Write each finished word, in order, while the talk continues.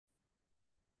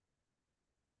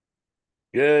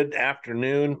Good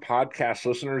afternoon, podcast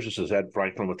listeners. This is Ed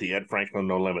Franklin with the Ed Franklin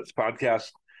No Limits podcast.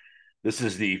 This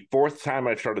is the fourth time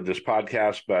I've started this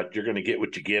podcast, but you're going to get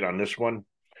what you get on this one.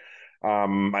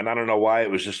 And I don't know why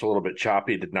it was just a little bit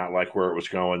choppy, did not like where it was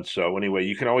going. So, anyway,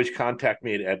 you can always contact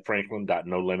me at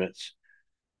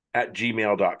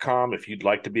edfranklin.nolimits@gmail.com. If you'd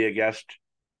like to be a guest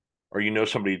or you know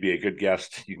somebody to be a good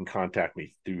guest, you can contact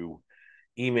me through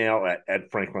email at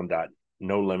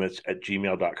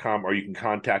edfranklin.nolimits@gmail.com, or you can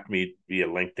contact me via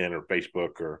LinkedIn or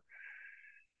Facebook or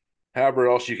however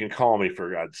else you can call me,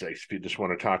 for God's sakes, if you just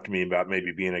want to talk to me about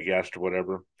maybe being a guest or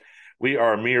whatever. We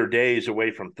are mere days away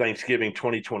from Thanksgiving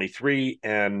 2023.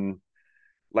 And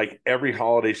like every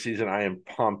holiday season, I am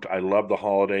pumped. I love the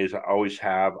holidays. I always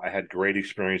have. I had great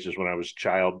experiences when I was a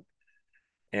child.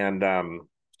 And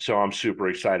so I'm super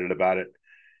excited about it.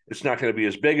 It's not going to be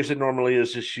as big as it normally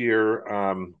is this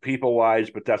year, people wise,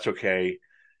 but that's okay.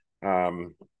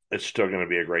 Um, it's still going to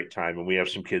be a great time. And we have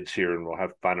some kids here and we'll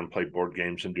have fun and play board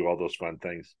games and do all those fun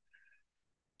things.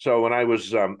 So when I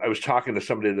was talking to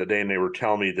somebody the other day and they were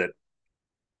telling me that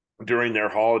during their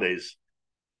holidays,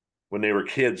 when they were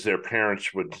kids, their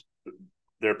parents'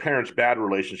 bad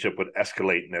relationship would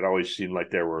escalate. And it always seemed like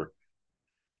there were,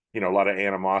 a lot of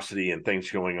animosity and things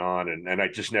going on. And I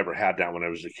just never had that when I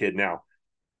was a kid. Now,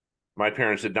 my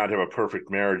parents did not have a perfect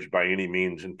marriage by any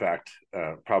means. In fact,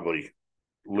 probably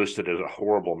listed as a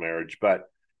horrible marriage,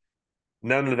 but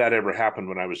none of that ever happened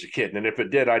when I was a kid. And if it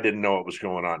did, I didn't know what was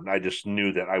going on. I just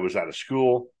knew that I was out of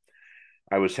school.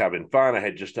 I was having fun. I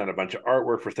had just done a bunch of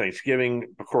artwork for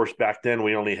Thanksgiving. Of course, back then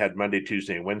we only had Monday,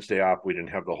 Tuesday, and Wednesday off. We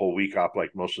didn't have the whole week off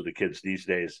like most of the kids these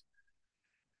days.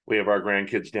 We have our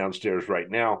grandkids downstairs right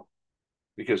now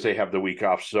because they have the week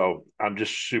off. So I'm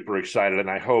just super excited. And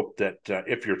I hope that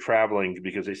if you're traveling,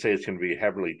 because they say it's going to be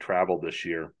heavily traveled this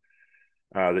year,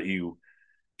 that you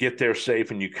get there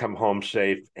safe and you come home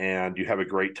safe and you have a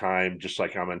great time, just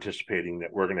like I'm anticipating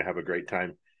that we're going to have a great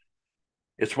time.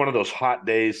 It's one of those hot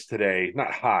days today,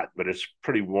 not hot, but it's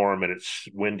pretty warm and it's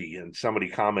windy. And somebody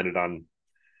commented on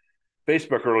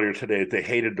Facebook earlier today that they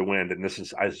hated the wind. And this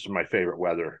is my favorite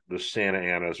weather. The Santa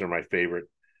Anas are my favorite,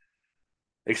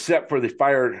 except for the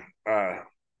fire,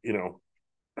 you know,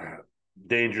 uh,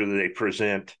 danger that they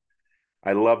present.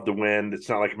 I love the wind. It's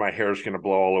not like my hair is going to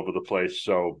blow all over the place.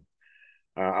 So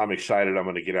I'm excited. I'm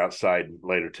going to get outside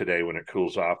later today when it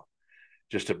cools off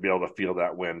just to be able to feel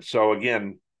that wind. So,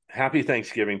 again, happy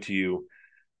Thanksgiving to you.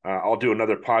 I'll do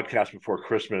another podcast before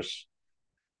Christmas,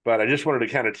 but I just wanted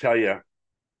to kind of tell you a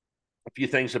few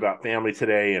things about family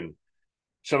today and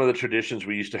some of the traditions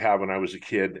we used to have when I was a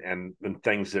kid and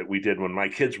things that we did when my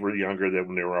kids were younger than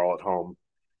when they were all at home.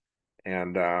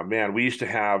 And man, we used to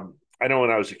have, I know when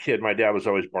I was a kid, my dad was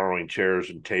always borrowing chairs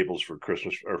and tables for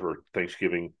Christmas or for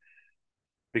Thanksgiving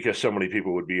because so many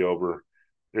people would be over.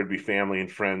 There'd be family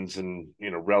and friends and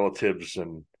relatives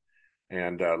and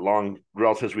long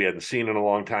relatives we hadn't seen in a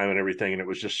long time and everything, and it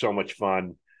was just so much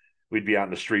fun. We'd be out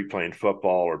in the street playing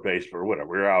football or baseball or whatever.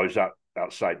 We were always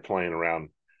outside playing around,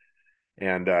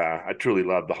 and I truly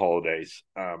loved the holidays.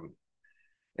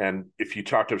 And if you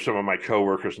talk to some of my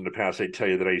coworkers in the past, they tell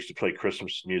you that I used to play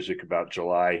Christmas music about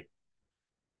July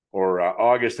or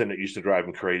August, and it used to drive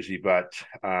them crazy. But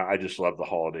I just love the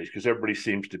holidays because everybody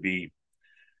seems to be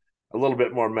a little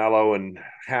bit more mellow and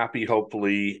happy,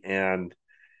 hopefully. And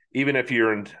even if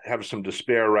you're in have some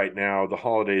despair right now, the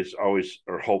holidays always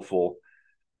are hopeful.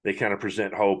 They kind of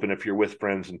present hope, and if you're with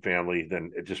friends and family,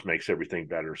 then it just makes everything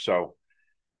better. So,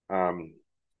 um,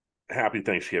 happy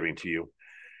Thanksgiving to you.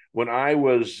 When I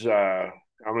was, I'm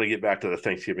going to get back to the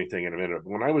Thanksgiving thing in a minute.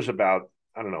 When I was about,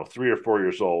 I don't know, 3 or 4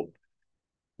 years old,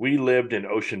 we lived in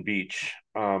Ocean Beach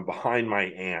behind my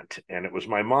aunt, and it was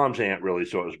my mom's aunt, really.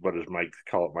 So it was what is my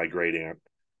call it my great aunt,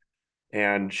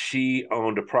 and she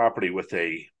owned a property with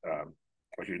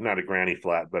not a granny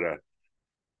flat, but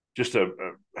just a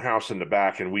house in the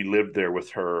back, and we lived there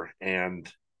with her.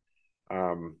 And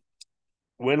um,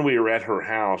 when we were at her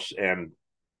house, and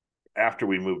after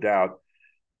we moved out,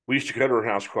 we used to go to her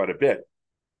house quite a bit.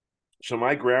 So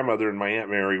my grandmother and my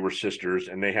aunt Mary were sisters,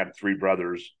 and they had three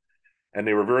brothers, and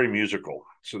they were very musical.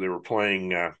 So they were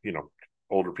playing,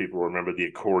 older people remember the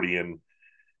accordion,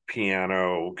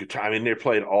 piano, guitar. I mean, they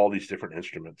played all these different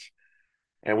instruments.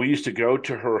 And we used to go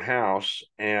to her house,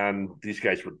 and these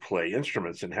guys would play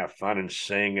instruments and have fun and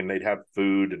sing, and they'd have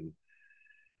food, and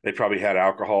they probably had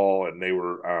alcohol, and they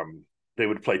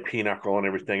would play pinochle and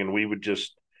everything. And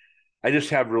I just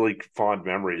have really fond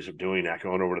memories of doing that,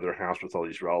 going over to their house with all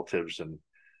these relatives, and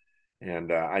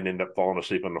I'd end up falling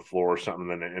asleep on the floor or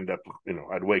something, and I'd end up,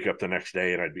 I'd wake up the next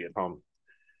day and I'd be at home.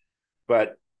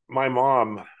 But my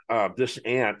mom, this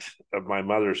aunt of my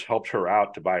mother's helped her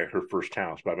out to buy her first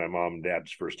house, buy my mom and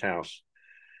dad's first house.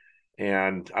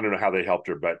 And I don't know how they helped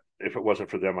her, but if it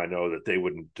wasn't for them, I know that they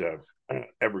wouldn't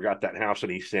ever got that house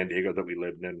in East San Diego that we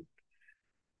lived in.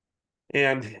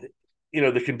 And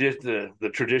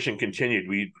the tradition continued.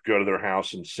 We'd go to their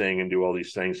house and sing and do all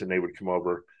these things, and they would come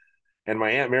over. And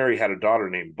my Aunt Mary had a daughter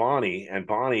named Bonnie, and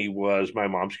Bonnie was my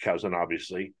mom's cousin,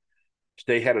 obviously.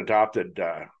 They had adopted,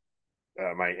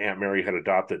 my Aunt Mary had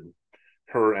adopted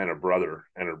her and her brother,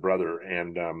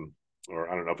 and or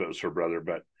I don't know if it was her brother,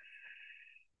 but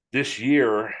this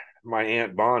year, my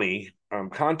Aunt Bonnie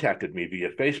contacted me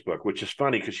via Facebook, which is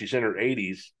funny because she's in her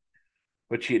 80s,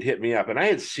 but she had hit me up. And I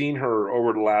had seen her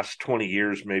over the last 20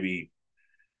 years, maybe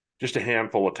just a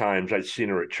handful of times. I'd seen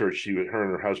her at church. Her and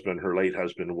her husband, her late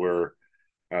husband, were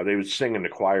they would sing in the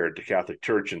choir at the Catholic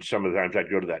Church. And some of the times I'd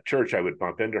go to that church, I would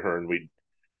bump into her and we'd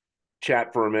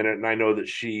chat for a minute. And I know that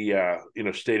she,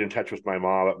 stayed in touch with my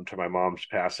mom up until my mom's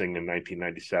passing in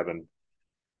 1997.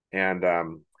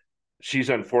 And she's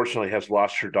unfortunately has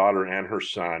lost her daughter and her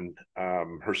son.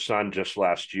 Her son just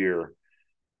last year,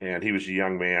 and he was a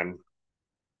young man.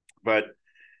 But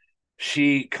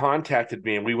she contacted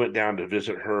me, and we went down to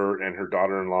visit her and her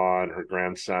daughter-in-law and her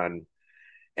grandson.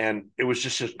 And it was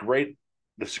just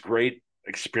this great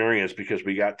experience because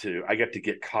I got to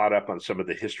get caught up on some of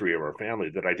the history of our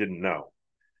family that I didn't know.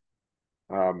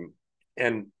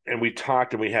 And we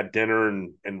talked and we had dinner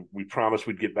and we promised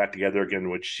we'd get back together again,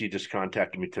 which she just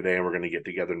contacted me today, and we're going to get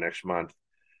together next month.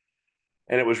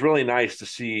 And it was really nice to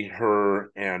see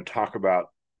her and talk about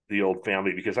the old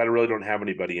family because I really don't have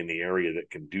anybody in the area that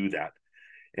can do that.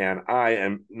 And I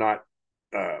am not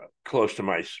close to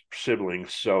my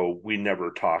siblings, so we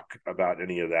never talk about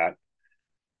any of that.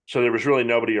 So there was really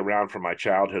nobody around from my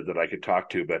childhood that I could talk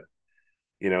to, but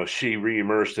she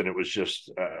reimmersed, and it was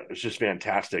just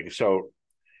fantastic. So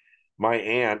my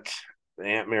Aunt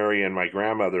Mary and my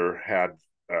grandmother had,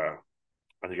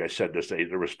 I think I said this,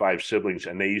 there was 5 siblings,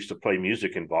 and they used to play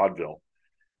music in vaudeville.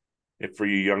 If for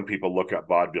you young people, look up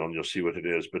vaudeville and you'll see what it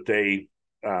is. But they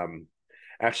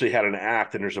actually had an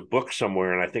act, and there's a book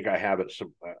somewhere, and I think I have it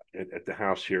at the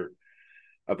house here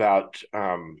about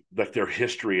like their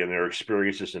history and their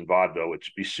experiences in vaudeville, which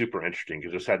would be super interesting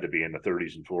because this had to be in the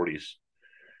 30s and 40s.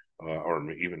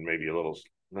 Or even maybe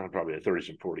probably the 30s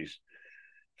and 40s.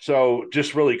 So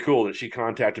just really cool that she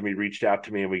contacted me, reached out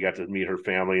to me, and we got to meet her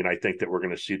family. And I think that we're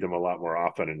going to see them a lot more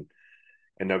often,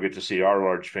 and they'll get to see our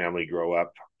large family grow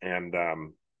up. And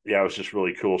it was just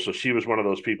really cool. So she was one of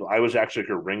those people. I was actually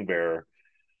her ring bearer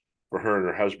for her and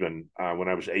her husband when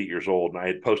I was 8 years old, and I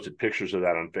had posted pictures of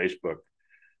that on Facebook.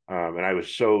 And I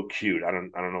was so cute. I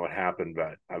don't know what happened,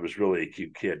 but I was really a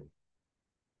cute kid.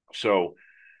 So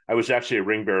I was actually a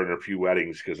ring bearer in a few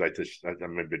weddings because I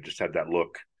maybe just had that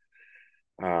look.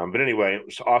 But anyway, it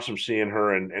was awesome seeing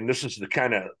her, and this is the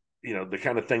kind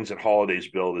of things that holidays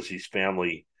build is these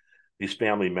family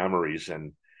memories,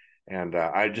 and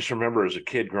I just remember as a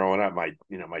kid growing up, my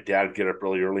dad would get up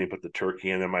really early and put the turkey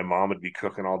in, and my mom would be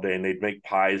cooking all day, and they'd make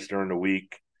pies during the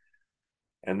week,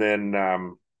 and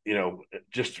then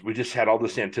we just had all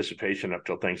this anticipation up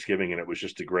till Thanksgiving, and it was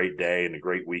just a great day and a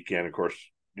great weekend. Of course,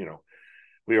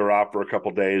 we were off for a couple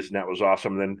of days, and that was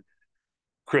awesome. Then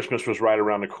Christmas was right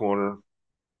around the corner.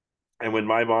 And when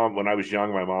I was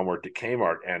young, my mom worked at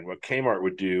Kmart, and what Kmart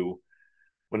would do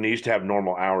when they used to have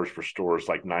normal hours for stores,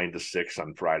 like 9 to 6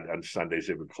 on Sundays,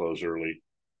 they would close early.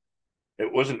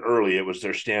 It wasn't early, it was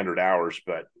their standard hours,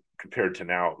 but compared to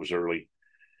now, it was early.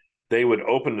 They would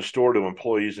open the store to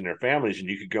employees and their families, and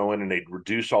you could go in and they'd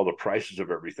reduce all the prices of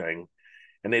everything.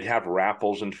 And they'd have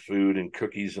raffles and food and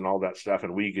cookies and all that stuff.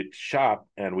 And we could shop,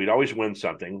 and we'd always win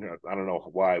something. I don't know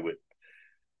why.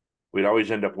 We'd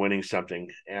always end up winning something.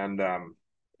 And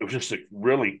it was just a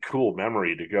really cool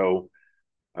memory to go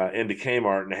into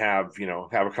Kmart and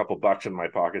have a couple bucks in my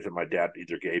pocket that my dad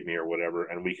either gave me or whatever.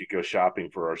 And we could go shopping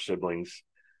for our siblings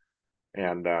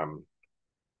and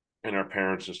our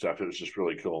parents and stuff. It was just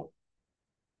really cool.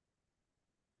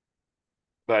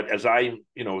 But as I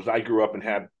grew up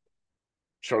and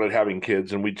started having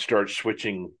kids, and we'd start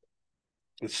switching,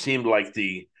 it seemed like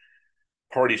the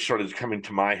parties started coming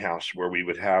to my house where we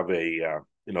would have a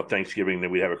Thanksgiving, then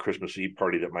we'd have a Christmas Eve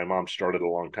party that my mom started a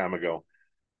long time ago.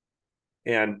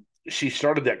 And she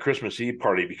started that Christmas Eve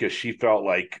party because she felt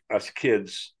like us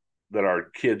kids, that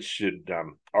our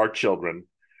children,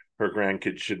 her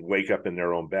grandkids, should wake up in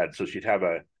their own bed. So she'd have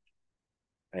a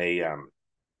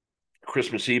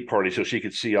Christmas Eve party so she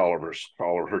could see all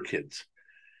of her kids.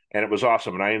 And it was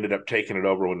awesome. And I ended up taking it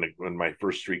over when my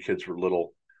first 3 kids were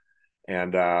little.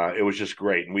 And it was just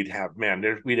great. And we'd have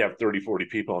 30, 40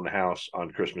 people in the house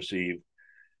on Christmas Eve.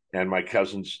 and my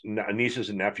cousins, nieces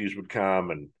and nephews would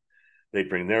come, and they'd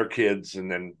bring their kids,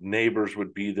 and then neighbors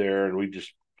would be there, and we'd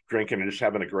just drinking and just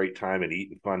having a great time and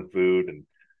eating fun food.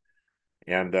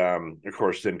 And of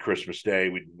course, then Christmas Day,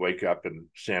 we'd wake up and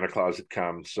Santa Claus had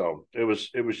come. So it was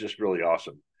just really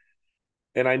awesome.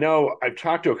 And I know I've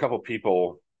talked to a couple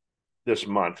people this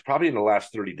month, probably in the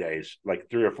last 30 days, like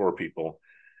 3 or 4 people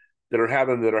that are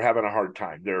having a hard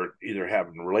time. They're either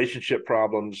having relationship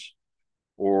problems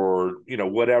or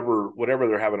whatever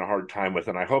they're having a hard time with.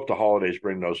 And I hope the holidays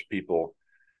bring those people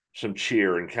some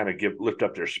cheer and kind of lift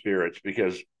up their spirits,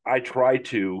 because I try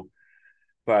to,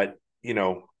 but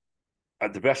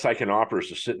the best I can offer is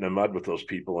to sit in the mud with those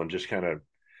people and just kind of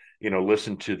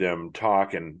listen to them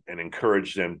talk and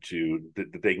encourage them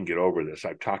that they can get over this.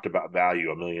 I've talked about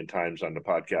value a million times on the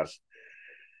podcast.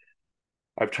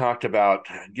 I've talked about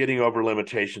getting over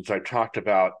limitations. I've talked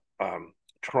about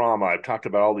trauma. I've talked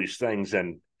about all these things,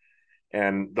 and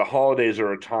the holidays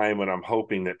are a time when I'm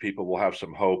hoping that people will have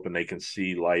some hope and they can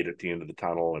see light at the end of the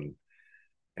tunnel,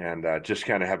 and just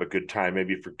kind of have a good time.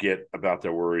 Maybe forget about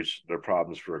their worries, their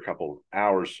problems for a couple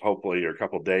hours, hopefully, or a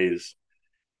couple days.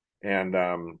 And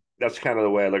that's kind of the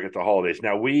way I look at the holidays.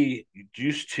 Now, we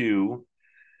used to,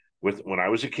 when I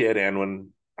was a kid and when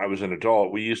I was an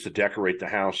adult, we used to decorate the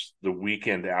house the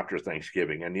weekend after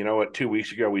Thanksgiving. And you know what? 2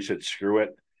 weeks ago, we said, screw it.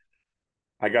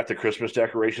 I got the Christmas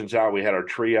decorations out. We had our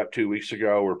tree up 2 weeks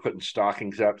ago. We're putting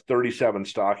stockings up. 37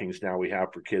 stockings now we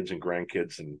have for kids and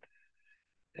grandkids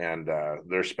and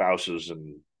their spouses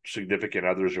and significant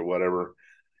others or whatever.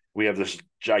 We have this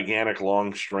gigantic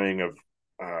long string of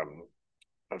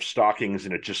stockings,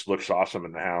 and it just looks awesome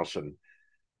in the house. And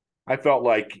I felt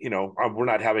like, we're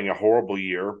not having a horrible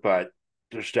year, but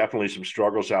there's definitely some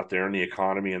struggles out there in the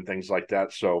economy and things like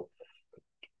that. So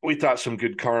we thought some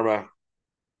good karma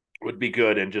would be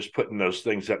good, and just putting those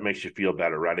things that makes you feel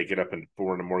better, right? I get up at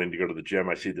 4 a.m. to go to the gym.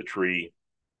 I see the tree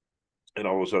and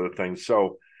all those other things.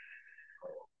 So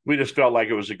we just felt like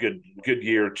it was a good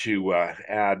year to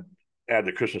add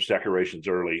the Christmas decorations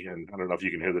early. And I don't know if you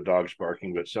can hear the dogs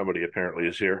barking, but somebody apparently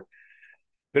is here.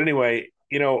 But anyway,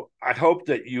 I hope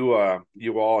that you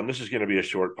all, and this is going to be a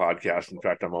short podcast. In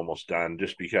fact, I'm almost done,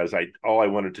 just because all I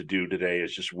wanted to do today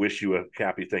is just wish you a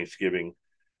happy Thanksgiving.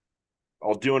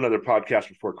 I'll do another podcast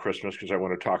before Christmas because I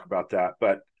want to talk about that.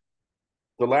 But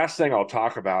the last thing I'll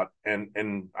talk about,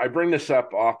 and I bring this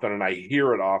up often, and I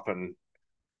hear it often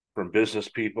from business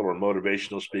people or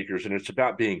motivational speakers, and it's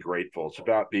about being grateful. It's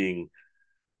about being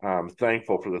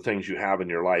thankful for the things you have in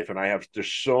your life. And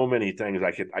there's so many things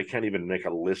I can't even make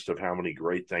a list of how many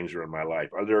great things are in my life.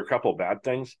 Are there a couple bad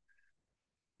things?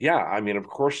 Yeah, I mean, of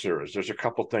course there is. There's a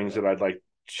couple things that I'd like to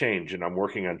change, and I'm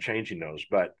working on changing those.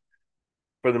 But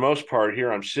for the most part,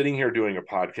 I'm sitting here doing a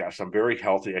podcast. I'm very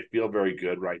healthy. I feel very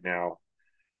good right now.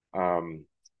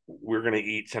 We're going to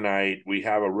eat tonight. We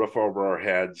have a roof over our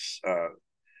heads.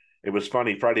 It was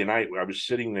funny. Friday night, I was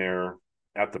sitting there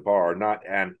at the bar, not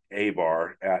at a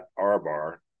bar, at our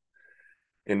bar,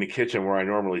 in the kitchen where I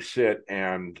normally sit.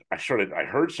 And I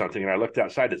heard something, and I looked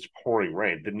outside. It's pouring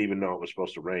rain. Didn't even know it was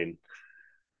supposed to rain.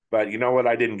 But you know what?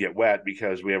 I didn't get wet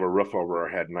because we have a roof over our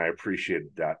head, and I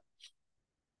appreciated that.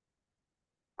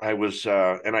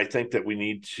 And I think that we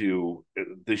need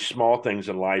these small things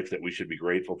in life that we should be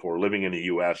grateful for. Living in the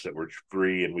U.S., that we're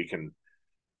free and we can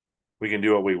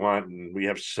do what we want, and we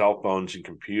have cell phones and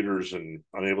computers, and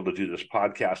I'm able to do this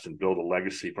podcast and build a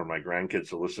legacy for my grandkids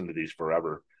to listen to these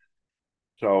forever.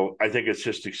 So I think it's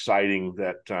just exciting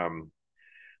that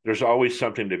there's always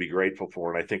something to be grateful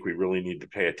for. And I think we really need to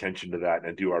pay attention to that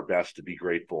and do our best to be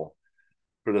grateful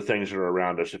for the things that are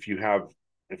around us.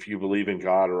 If you believe in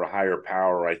God or a higher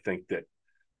power, I think that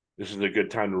this is a good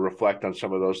time to reflect on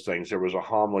some of those things. There was a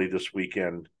homily this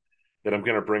weekend that I'm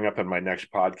going to bring up in my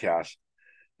next podcast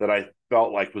that I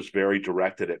felt like was very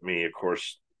directed at me. Of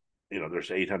course, there's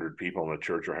 800 people in the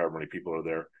church, or however many people are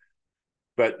there.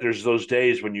 But there's those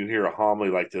days when you hear a homily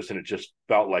like this, and it just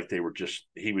felt like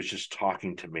he was just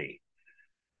talking to me.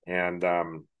 And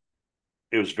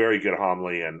it was very good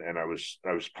homily. And I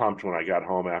was pumped when I got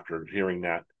home after hearing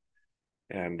that.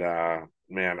 And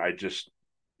man, I just,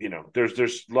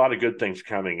 there's a lot of good things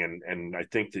coming. And I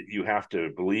think that you have to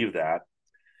believe that,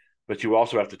 but you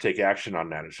also have to take action on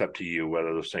that. It's up to you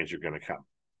whether those things are going to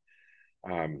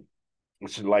come.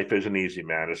 Listen, life isn't easy,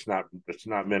 man. It's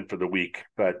not meant for the weak,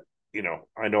 but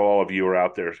I know all of you are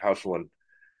out there hustling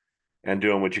and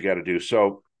doing what you got to do.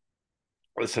 So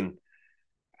listen,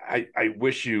 I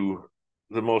wish you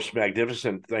the most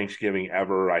magnificent Thanksgiving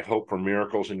ever. I hope for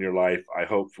miracles in your life. I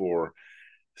hope for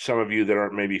some of you that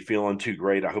aren't maybe feeling too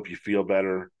great, I hope you feel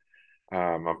better.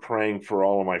 I'm praying for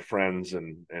all of my friends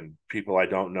and people I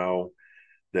don't know.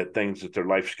 that their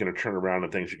life's going to turn around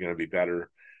and things are going to be better.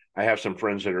 I have some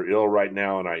friends that are ill right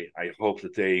now, and I hope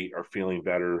that they are feeling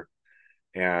better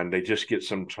and they just get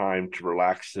some time to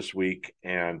relax this week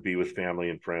and be with family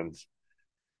and friends.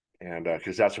 And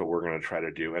because that's what we're going to try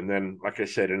to do. And then, like I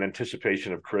said, in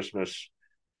anticipation of Christmas,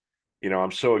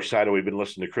 I'm so excited. We've been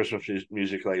listening to Christmas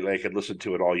music lately. I could listen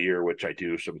to it all year, which I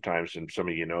do sometimes, and some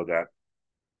of you know that.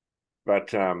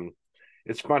 But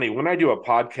it's funny when I do a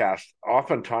podcast,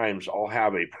 oftentimes I'll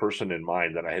have a person in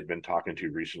mind that I had been talking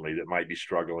to recently that might be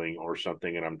struggling or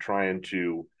something, and I'm kind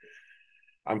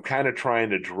of trying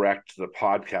to direct the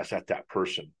podcast at that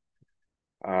person.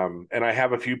 And I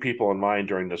have a few people in mind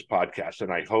during this podcast,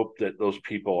 and I hope that those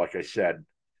people, like I said,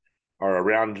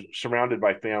 are surrounded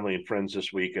by family and friends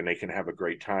this week, and they can have a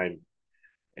great time.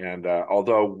 And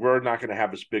although we're not going to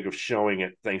have as big of showing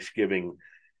at Thanksgiving,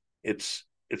 it's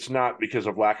not because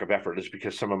of lack of effort. It's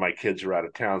because some of my kids are out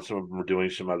of town. Some of them are doing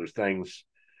some other things,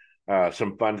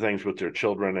 some fun things with their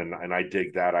children, and I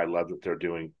dig that. I love that they're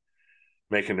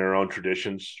making their own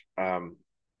traditions.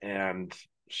 And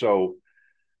so,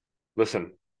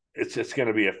 listen, it's going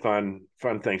to be a fun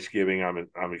Thanksgiving.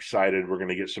 I'm excited. We're going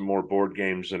to get some more board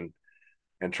games and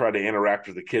try to interact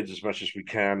with the kids as much as we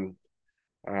can.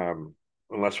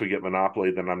 Unless we get Monopoly,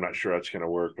 then I'm not sure that's going to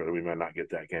work, but we might not get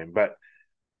that game. But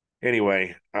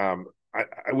anyway, I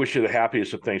wish you the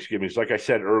happiest of Thanksgivings. Like I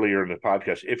said earlier in the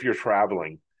podcast, if you're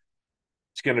traveling,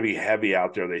 it's going to be heavy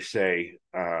out there. They say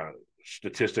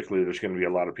statistically, there's going to be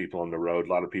a lot of people on the road,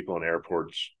 a lot of people in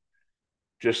airports.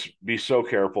 Just be so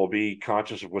careful. Be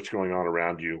conscious of what's going on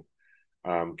around you.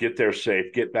 Get there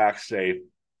safe. Get back safe.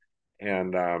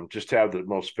 And just have the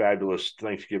most fabulous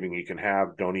Thanksgiving you can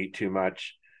have. Don't eat too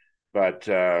much. But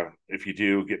if you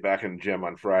do, get back in the gym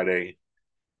on Friday.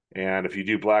 And if you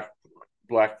do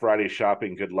Black Friday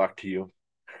shopping, good luck to you.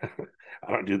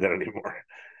 I don't do that anymore.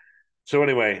 So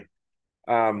anyway,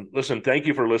 listen, thank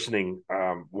you for listening.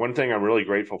 One thing I'm really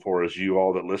grateful for is you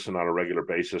all that listen on a regular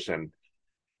basis, and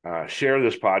share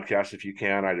this podcast if you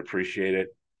can. I'd appreciate it.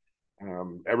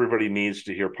 Everybody needs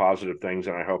to hear positive things,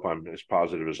 and I hope I'm as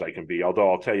positive as I can be.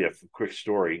 Although I'll tell you a quick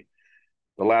story.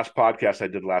 The last podcast I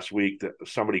did last week, that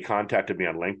somebody contacted me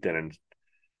on LinkedIn and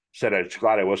said I was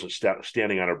glad I wasn't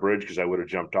standing on a bridge because I would have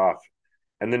jumped off.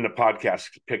 And then the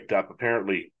podcast picked up.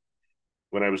 Apparently,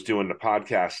 when I was doing the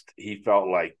podcast, he felt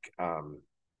like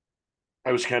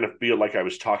I was kind of feel like I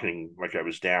was talking like I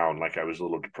was down, like I was a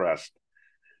little depressed.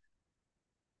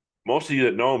 Most of you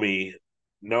that know me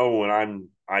know when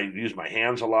I use my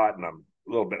hands a lot and I'm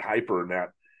a little bit hyper in that.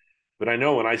 But I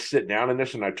know when I sit down in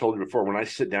this, and I've told you before, when I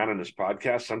sit down in this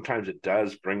podcast, sometimes it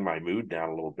does bring my mood down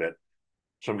a little bit.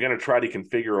 So I'm going to try to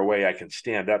configure a way I can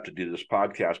stand up to do this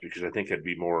podcast because I think I'd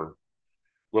be a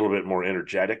little bit more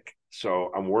energetic.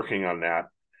 So I'm working on that.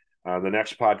 The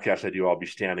next podcast I do, I'll be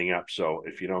standing up. So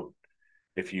if you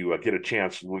get a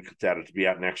chance, look at that. It'll be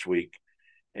out next week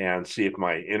and see if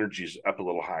my energy's up a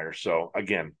little higher. So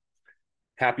again,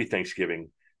 happy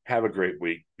Thanksgiving. Have a great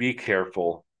week. Be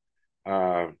careful.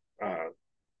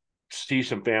 See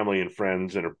some family and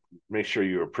friends and make sure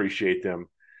you appreciate them.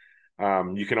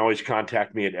 You can always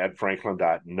contact me at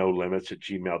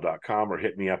edfranklin.nolimits@gmail.com or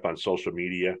hit me up on social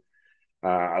media.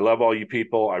 I love all you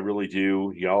people. I really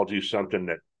do. You all do something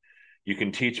that you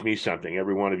can teach me something.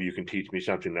 Every one of you can teach me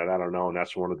something that I don't know. And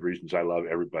that's one of the reasons I love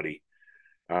everybody.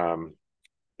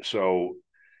 So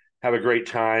have a great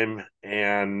time,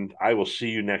 and I will see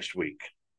you next week.